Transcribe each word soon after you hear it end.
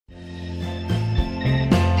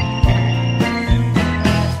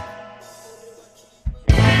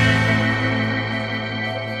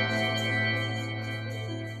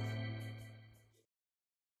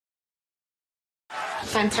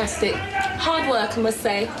fantastic. Hard work, I must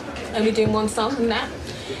say. Only doing one song and that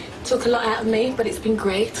took a lot out of me, but it's been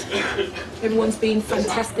great. Everyone's been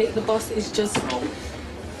fantastic. The boss is just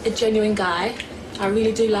a genuine guy. I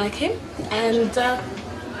really do like him, and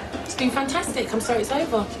it's been fantastic. I'm sorry it's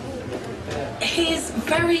over. He is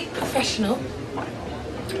very professional.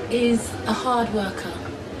 Is a hard worker,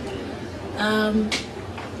 and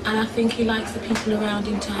I think he likes the people around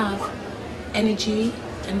him to have energy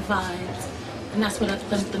and vibes, and that's what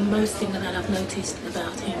the most thing that I've noticed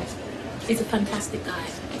about him. He's a fantastic guy.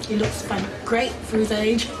 He looks great for his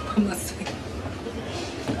age, I must say.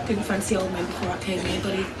 Didn't fancy old men before I came here,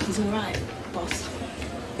 but he's all right, boss.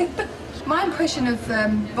 My impression of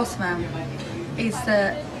Boss Man is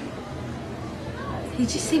that he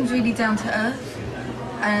just seems really down to earth,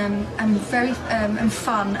 and very and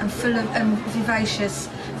fun and full of vivacious,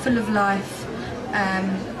 full of life,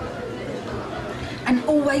 and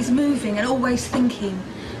always moving and always thinking,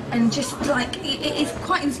 and just like it is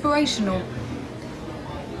quite inspirational.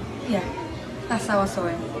 Yeah, that's how I saw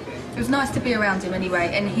him. It was nice to be around him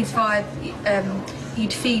anyway, and his vibe,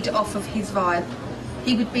 you'd feed off of his vibe.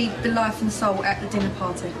 He would be the life and soul at the dinner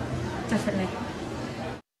party, definitely.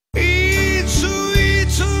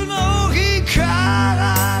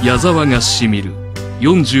 YAZAWA がしみる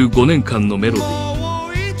45年間のメロディ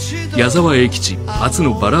ー。矢沢永吉初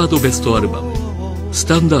のバラードベストアルバム「ス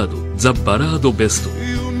タンダード・ザ・バラードベスト」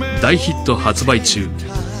大ヒット発売中。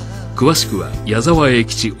詳しくは矢沢永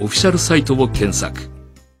吉オフィシャルサイトを検索。